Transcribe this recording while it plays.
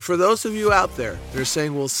For those of you out there, they're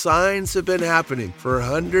saying, well, signs have been happening for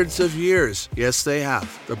hundreds of years. Yes, they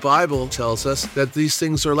have. The Bible tells us that these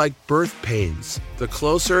things are like birth pains. The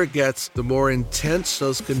closer it gets, the more intense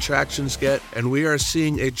those contractions get, and we are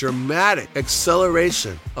seeing a dramatic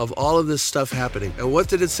acceleration of all of this stuff happening. And what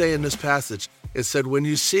did it say in this passage? It said, when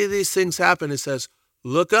you see these things happen, it says,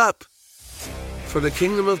 look up, for the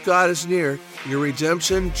kingdom of God is near, your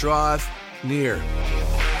redemption draweth near.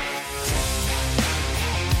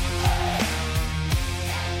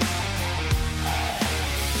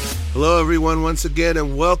 Hello, everyone, once again,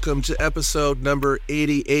 and welcome to episode number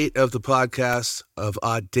 88 of the podcast of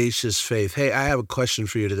Audacious Faith. Hey, I have a question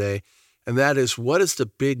for you today, and that is, what is the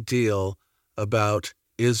big deal about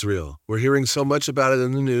Israel? We're hearing so much about it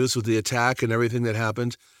in the news with the attack and everything that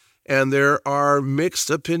happened, and there are mixed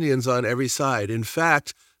opinions on every side. In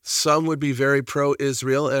fact, some would be very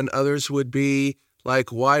pro-Israel, and others would be like,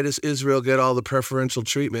 why does Israel get all the preferential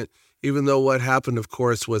treatment? Even though what happened, of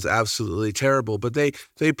course, was absolutely terrible. But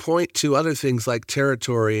they point to other things like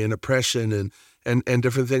territory and oppression and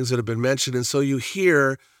different things that have been mentioned. And so you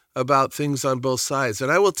hear about things on both sides.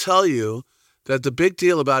 And I will tell you that the big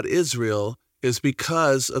deal about Israel is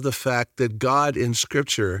because of the fact that God in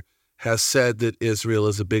Scripture has said that Israel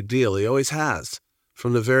is a big deal. He always has,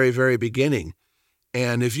 from the very, very beginning.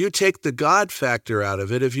 And if you take the God factor out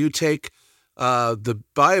of it, if you take the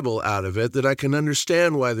Bible out of it, then I can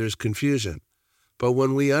understand why there's confusion. But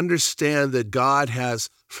when we understand that God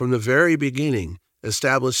has, from the very beginning,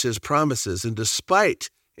 established his promises, and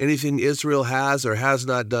despite anything Israel has or has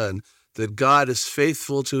not done, that God is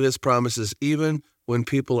faithful to his promises even when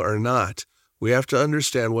people are not, we have to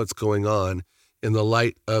understand what's going on in the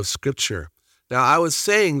light of Scripture. Now, I was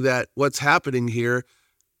saying that what's happening here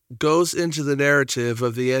goes into the narrative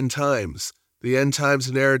of the end times. The end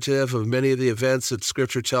times narrative of many of the events that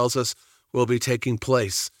Scripture tells us will be taking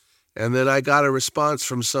place. And then I got a response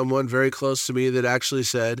from someone very close to me that actually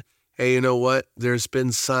said, hey, you know what? There's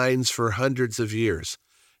been signs for hundreds of years.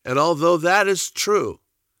 And although that is true,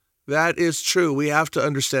 we have to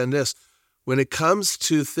understand this. When it comes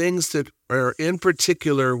to things that are in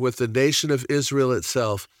particular with the nation of Israel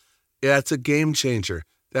itself, that's a game changer.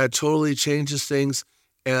 That totally changes things.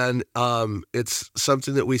 And it's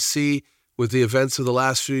something that we see with the events of the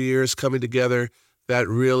last few years coming together that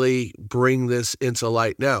really bring this into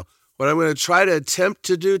light. Now, what I'm going to try to attempt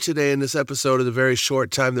to do today in this episode in the very short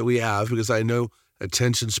time that we have, because I know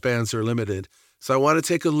attention spans are limited, so I want to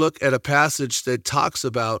take a look at a passage that talks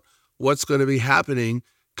about what's going to be happening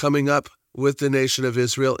coming up with the nation of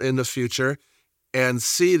Israel in the future and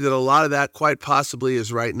see that a lot of that quite possibly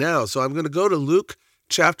is right now. So I'm going to go to Luke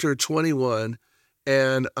chapter 21,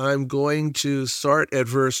 and I'm going to start at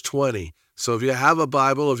verse 20. So if you have a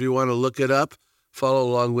Bible, if you want to look it up, follow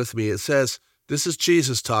along with me. It says, this is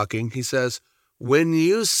Jesus talking. He says, when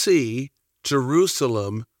you see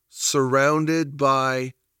Jerusalem surrounded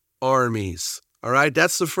by armies. All right,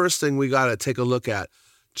 that's the first thing we got to take a look at.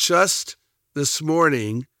 Just this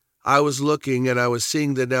morning, I was looking and I was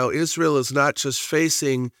seeing that now Israel is not just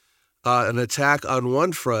facing an attack on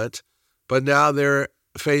one front, but now they're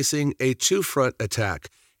facing a two-front attack.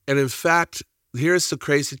 And in fact, here's the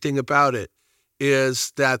crazy thing about it,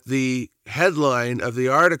 is that the headline of the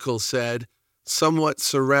article said, somewhat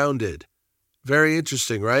surrounded. Very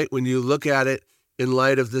interesting, right? When you look at it in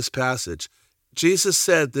light of this passage. Jesus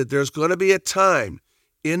said that there's going to be a time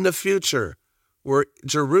in the future where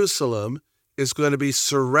Jerusalem is going to be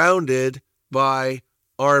surrounded by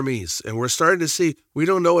armies. And we're starting to see, we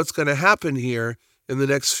don't know what's going to happen here in the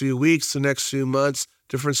next few weeks, the next few months,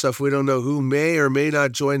 different stuff. We don't know who may or may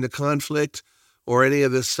not join the conflict or any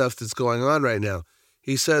of this stuff that's going on right now.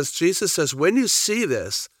 Jesus says, when you see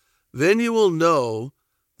this, then you will know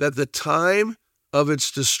that the time of its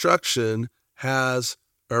destruction has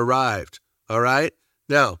arrived. All right?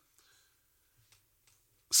 Now,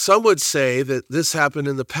 some would say that this happened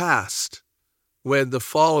in the past when the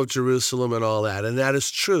fall of Jerusalem and all that, and that is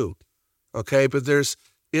true. Okay? But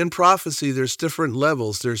in prophecy, there's different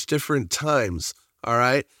levels. There's different times. All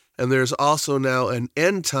right? And there's also now an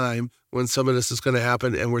end time when some of this is going to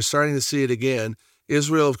happen, and we're starting to see it again.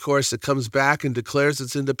 Israel, of course, it comes back and declares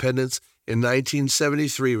its independence in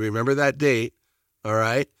 1973. Remember that date, all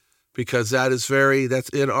right? Because that's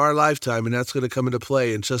in our lifetime, and that's going to come into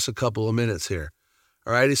play in just a couple of minutes here.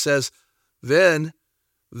 All right, he says, then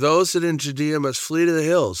those that in Judea must flee to the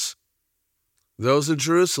hills. Those in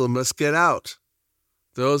Jerusalem must get out.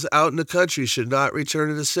 Those out in the country should not return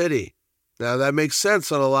to the city. Now, that makes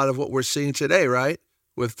sense on a lot of what we're seeing today, right?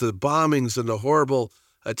 With the bombings and the horrible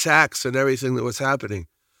attacks and everything that was happening.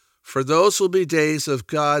 For those will be days of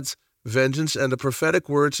God's vengeance and the prophetic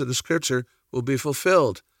words of the scripture will be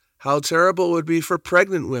fulfilled. How terrible it would be for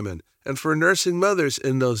pregnant women and for nursing mothers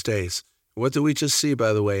in those days. What did we just see,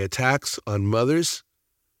 by the way? Attacks on mothers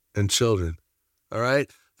and children. All right?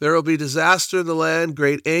 There will be disaster in the land,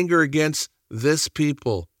 great anger against this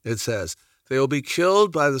people, it says. They will be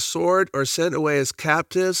killed by the sword or sent away as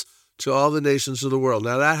captives to all the nations of the world.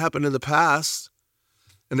 Now, that happened in the past,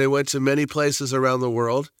 and they went to many places around the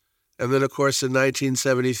world. And then, of course, in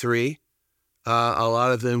 1973, a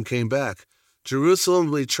lot of them came back. Jerusalem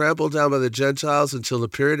will be trampled down by the Gentiles until the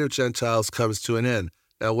period of Gentiles comes to an end.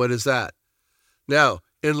 Now, what is that? Now,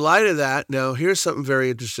 in light of that, now here's something very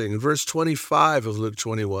interesting. In verse 25 of Luke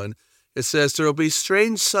 21, it says, there will be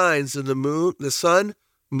strange signs in the sun,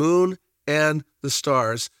 moon, and the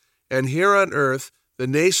stars. And here on earth, the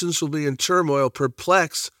nations will be in turmoil,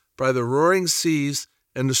 perplexed by the roaring seas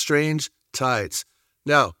and the strange tides.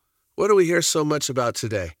 Now, what do we hear so much about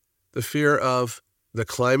today? The fear of the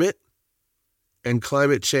climate and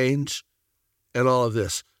climate change and all of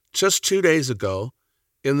this. Just 2 days ago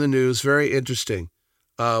in the news, very interesting,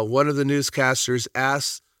 one of the newscasters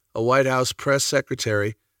asked a White House press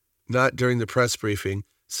secretary, not during the press briefing,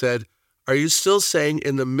 said, are you still saying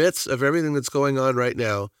in the midst of everything that's going on right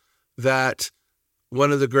now that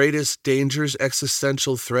one of the greatest dangers,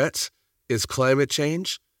 existential threats, is climate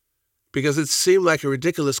change? Because it seemed like a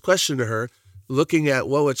ridiculous question to her, looking at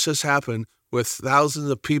what had just happened with thousands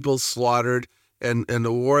of people slaughtered and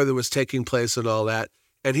the war that was taking place and all that.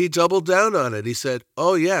 And he doubled down on it. He said,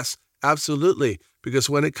 oh, yes, absolutely. Because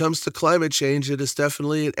when it comes to climate change, it is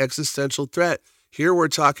definitely an existential threat. Here we're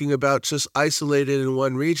talking about just isolated in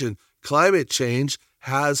one region. Climate change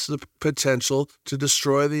has the potential to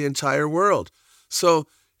destroy the entire world. So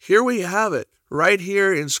here we have it, right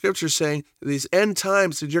here in Scripture saying these end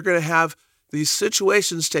times that you're going to have these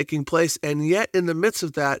situations taking place. And yet in the midst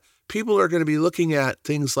of that, people are going to be looking at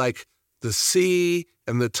things like the sea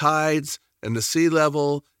and the tides and the sea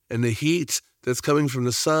level and the heat that's coming from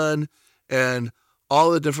the sun and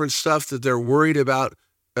all the different stuff that they're worried about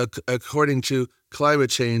according to climate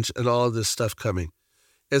change and all of this stuff coming.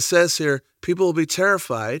 It says here, people will be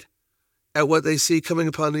terrified at what they see coming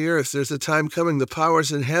upon the earth. There's a time coming, the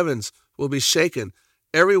powers in heavens will be shaken.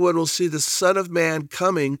 Everyone will see the Son of Man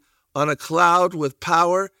coming on a cloud with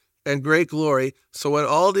power and great glory. So when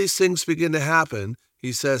all these things begin to happen,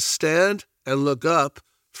 he says, stand and look up,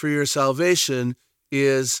 for your salvation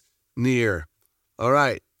is near. All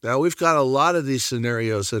right. Now, we've got a lot of these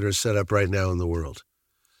scenarios that are set up right now in the world.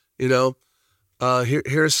 You know,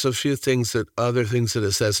 here's a few things other things that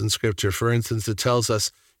it says in Scripture. For instance, it tells us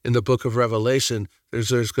in the book of Revelation,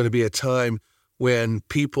 there's going to be a time when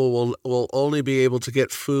people will only be able to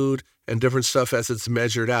get food and different stuff as it's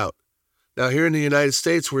measured out. Now, here in the United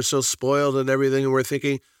States, we're so spoiled and everything, and we're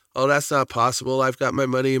thinking, oh, that's not possible. I've got my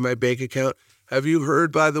money in my bank account. Have you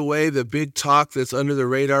heard, by the way, the big talk that's under the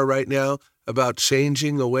radar right now about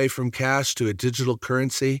changing away from cash to a digital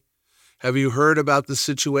currency? Have you heard about the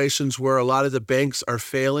situations where a lot of the banks are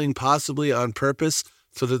failing, possibly on purpose,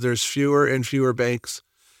 so that there's fewer and fewer banks?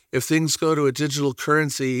 If things go to a digital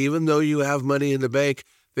currency, even though you have money in the bank,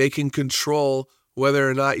 they can control whether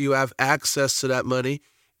or not you have access to that money.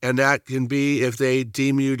 And that can be if they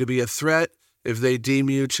deem you to be a threat, if they deem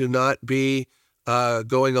you to not be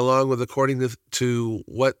going along with according to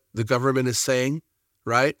what the government is saying,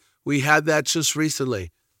 right? We had that just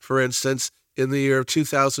recently. For instance, in the year of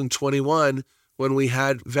 2021, when we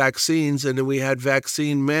had vaccines and then we had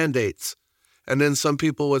vaccine mandates. And then some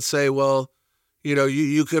people would say, well, you know,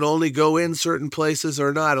 you could only go in certain places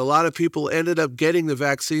or not. A lot of people ended up getting the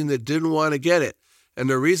vaccine that didn't want to get it. And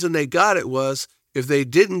the reason they got it was if they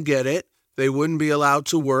didn't get it, they wouldn't be allowed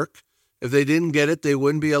to work. If they didn't get it, they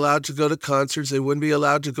wouldn't be allowed to go to concerts. They wouldn't be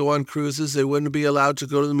allowed to go on cruises. They wouldn't be allowed to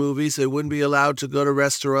go to the movies. They wouldn't be allowed to go to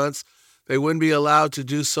restaurants. They wouldn't be allowed to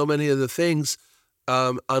do so many of the things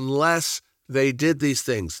unless they did these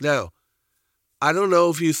things. Now, I don't know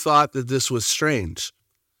if you thought that this was strange,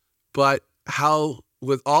 but how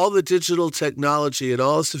with all the digital technology and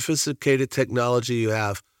all the sophisticated technology you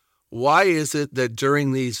have, why is it that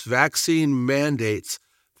during these vaccine mandates,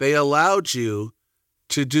 they allowed you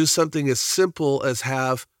to do something as simple as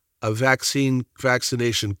have a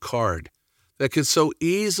vaccination card that could so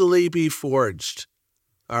easily be forged?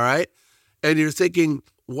 All right. And you're thinking,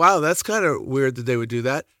 wow, that's kind of weird that they would do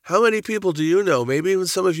that. How many people do you know, maybe even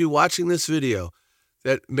some of you watching this video,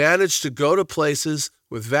 that managed to go to places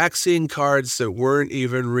with vaccine cards that weren't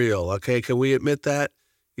even real? Okay, can we admit that?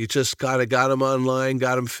 You just kind of got them online,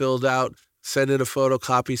 got them filled out, sent in a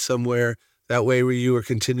photocopy somewhere. That way you were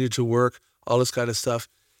continued to work, all this kind of stuff.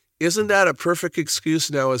 Isn't that a perfect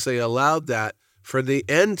excuse now as they allowed that for the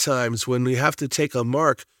end times when we have to take a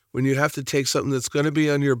mark, when you have to take something that's going to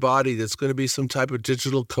be on your body, that's going to be some type of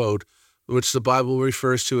digital code, which the Bible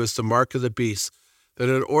refers to as the mark of the beast, that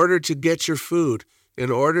in order to get your food,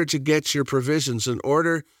 in order to get your provisions, in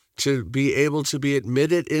order to be able to be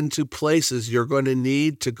admitted into places, you're going to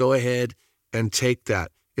need to go ahead and take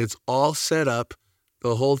that. It's all set up.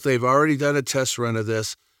 They've already done a test run of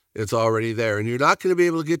this. It's already there. And you're not going to be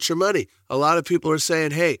able to get your money. A lot of people are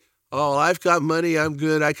saying, hey, I've got money. I'm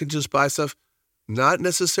good. I can just buy stuff. Not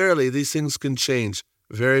necessarily. These things can change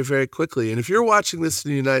very, very quickly. And if you're watching this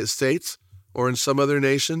in the United States or in some other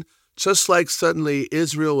nation, just like suddenly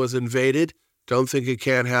Israel was invaded, don't think it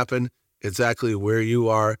can't happen exactly where you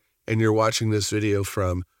are and you're watching this video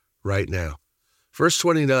from right now. Verse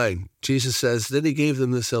 29, Jesus says, then he gave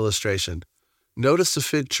them this illustration. Notice the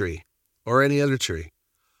fig tree or any other tree.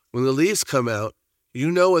 When the leaves come out,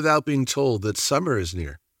 you know without being told that summer is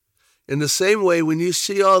near. In the same way, when you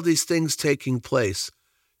see all these things taking place,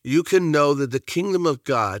 you can know that the kingdom of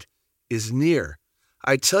God is near.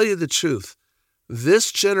 I tell you the truth,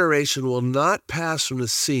 this generation will not pass from the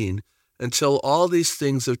scene until all these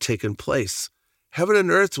things have taken place. Heaven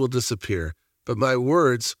and earth will disappear, but my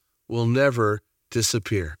words will never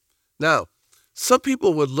disappear. Now, some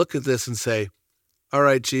people would look at this and say, all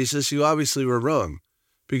right, Jesus, you obviously were wrong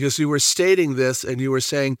because you were stating this and you were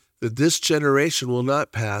saying that this generation will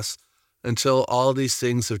not pass until all these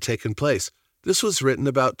things have taken place. This was written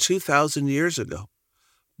about 2,000 years ago.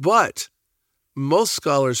 But most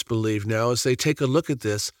scholars believe now, as they take a look at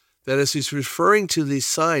this, that as he's referring to these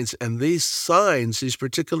signs, and these signs, these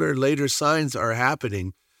particular later signs are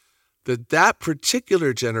happening, that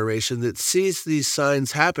particular generation that sees these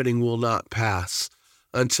signs happening will not pass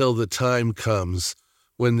until the time comes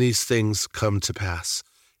when these things come to pass.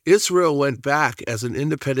 Israel went back as an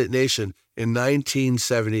independent nation in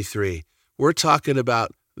 1973. We're talking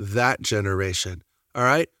about that generation, all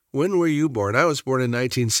right? When were you born? I was born in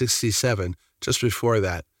 1967, just before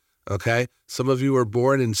that, okay? Some of you were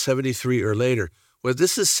born in 73 or later. What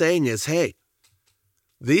this is saying is, hey,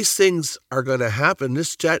 these things are going to happen.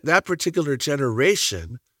 That particular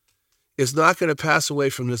generation is not going to pass away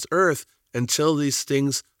from this earth until these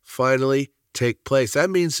things finally take place. That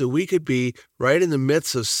means that we could be right in the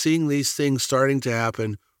midst of seeing these things starting to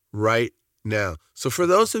happen right now. So for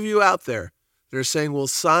those of you out there, they're saying, well,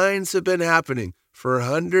 signs have been happening for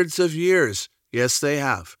hundreds of years. Yes, they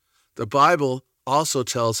have. The Bible also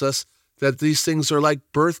tells us that these things are like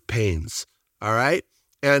birth pains, all right?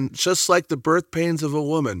 And just like the birth pains of a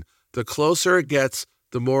woman, the closer it gets,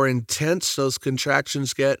 the more intense those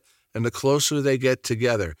contractions get, and the closer they get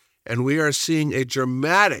together. And we are seeing a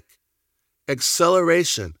dramatic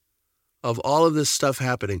acceleration of all of this stuff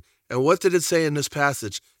happening. And what did it say in this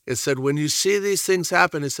passage? It said, when you see these things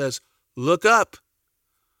happen, it says, look up,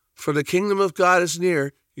 for the kingdom of God is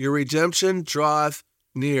near, your redemption draweth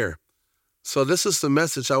near. So this is the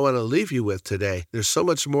message I want to leave you with today. There's so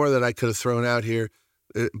much more that I could have thrown out here,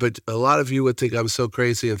 but a lot of you would think I'm so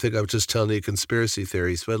crazy and think I'm just telling you conspiracy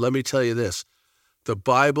theories. But let me tell you this. The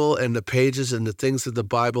Bible and the pages and the things that the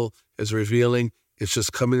Bible is revealing, it's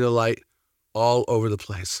just coming to light all over the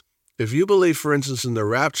place. If you believe, for instance, in the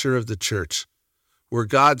rapture of the church, where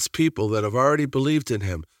God's people that have already believed in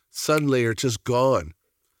him suddenly are just gone,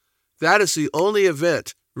 that is the only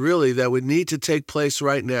event, really, that would need to take place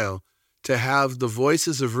right now to have the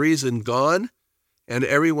voices of reason gone and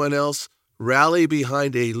everyone else rally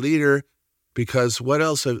behind a leader, because what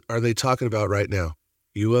else are they talking about right now?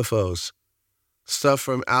 UFOs. Stuff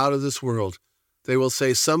from out of this world. They will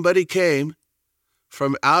say somebody came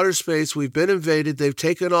from outer space. We've been invaded. They've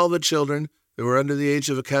taken all the children that were under the age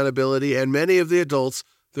of accountability, and many of the adults,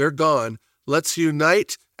 they're gone. Let's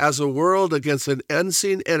unite as a world against an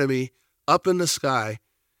unseen enemy up in the sky,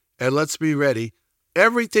 and let's be ready.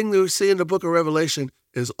 Everything that we see in the book of Revelation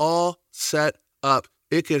is all set up.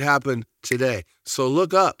 It could happen today. So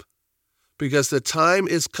look up, because the time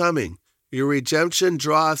is coming. Your redemption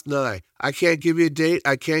draweth nigh. I can't give you a date.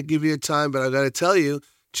 I can't give you a time, but I've got to tell you,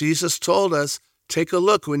 Jesus told us, take a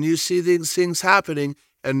look when you see these things happening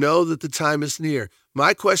and know that the time is near.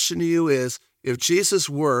 My question to you is, if Jesus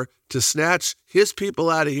were to snatch his people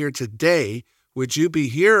out of here today, would you be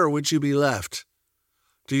here or would you be left?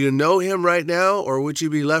 Do you know him right now, or would you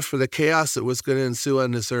be left for the chaos that was going to ensue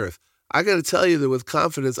on this earth? I got to tell you that with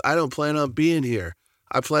confidence, I don't plan on being here.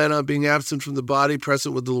 I plan on being absent from the body,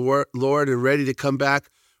 present with the Lord, and ready to come back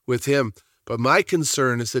with him. But my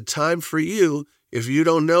concern is that time for you, if you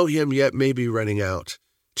don't know him yet, may be running out.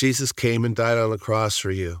 Jesus came and died on the cross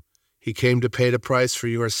for you. He came to pay the price for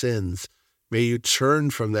your sins. May you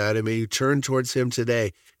turn from that, and may you turn towards him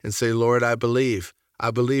today and say, Lord, I believe.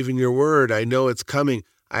 I believe in your word. I know it's coming.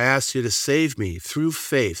 I ask you to save me through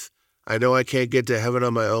faith. I know I can't get to heaven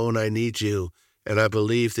on my own. I need you. And I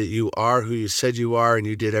believe that you are who you said you are, and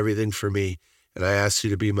you did everything for me. And I ask you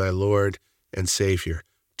to be my Lord and Savior.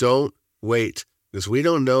 Don't wait, because we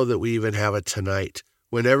don't know that we even have it tonight.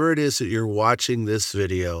 Whenever it is that you're watching this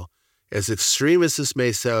video, as extreme as this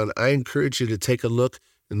may sound, I encourage you to take a look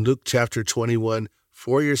in Luke chapter 21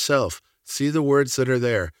 for yourself. See the words that are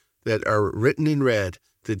there, that are written in red,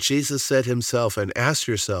 that Jesus said himself, and ask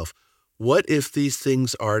yourself, what if these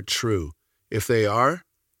things are true? If they are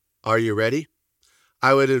you ready?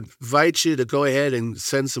 I would invite you to go ahead and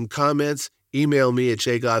send some comments. Email me at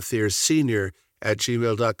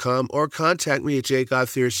jgothier@gmail.com or contact me at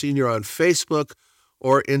jgothier on Facebook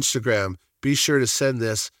or Instagram. Be sure to send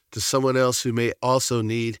this to someone else who may also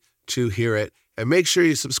need to hear it. And make sure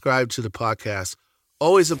you subscribe to the podcast.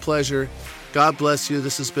 Always a pleasure. God bless you.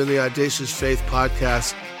 This has been the Audacious Faith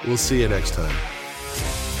Podcast. We'll see you next time.